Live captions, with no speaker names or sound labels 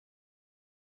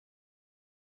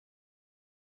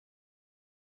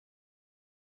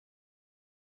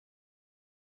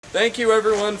Thank you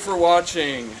everyone for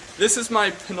watching. This is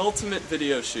my penultimate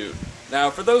video shoot. Now,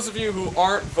 for those of you who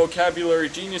aren't vocabulary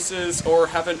geniuses or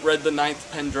haven't read the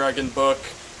 9th Pendragon book,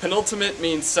 penultimate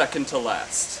means second to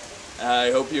last.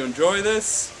 I hope you enjoy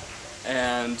this,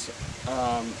 and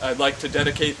I'd like to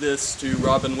dedicate this to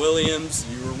Robin Williams.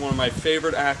 You were one of my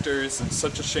favorite actors. It's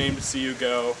such a shame to see you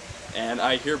go, and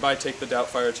I hereby take the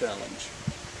Doubtfire Challenge.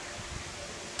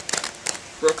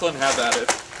 Brooklyn, have at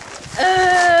it.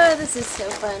 This is so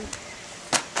fun.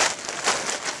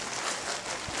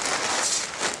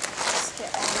 Just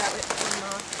get all that whipped cream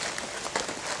off.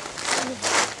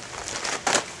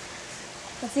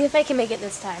 Let's see if I can make it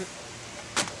this time.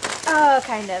 Oh,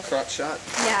 kind of. Crotch shot?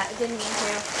 Yeah, I didn't mean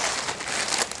to.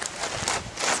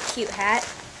 It's a cute hat.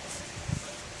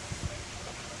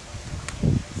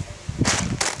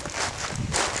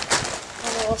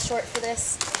 I'm a little short for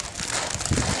this.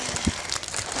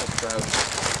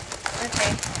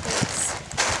 Okay, thanks.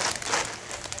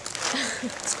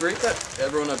 It's great that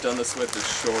everyone I've done this with is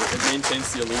short. It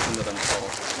maintains the illusion that I'm tall.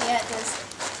 Yeah, it does.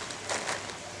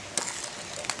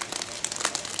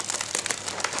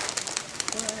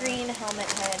 Green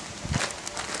helmet head.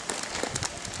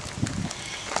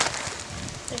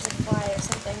 There's a fly or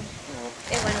something. Oh.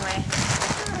 It went away.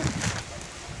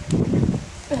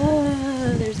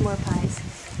 There's more pies.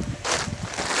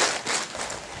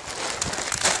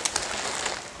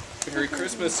 Merry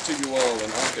Christmas to you all in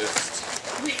August.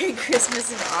 Merry Christmas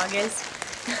in August.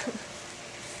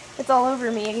 It's all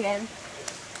over me again.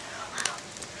 Oh, wow.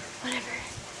 Whatever.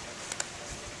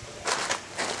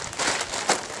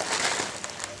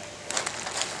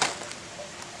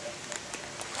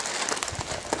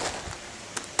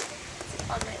 It's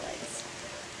on my legs.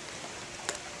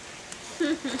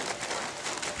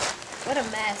 What a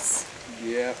mess.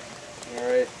 Yeah.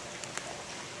 Alright.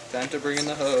 Time to bring in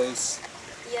the hose.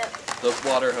 Yep. The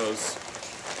water hose.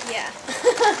 Yeah.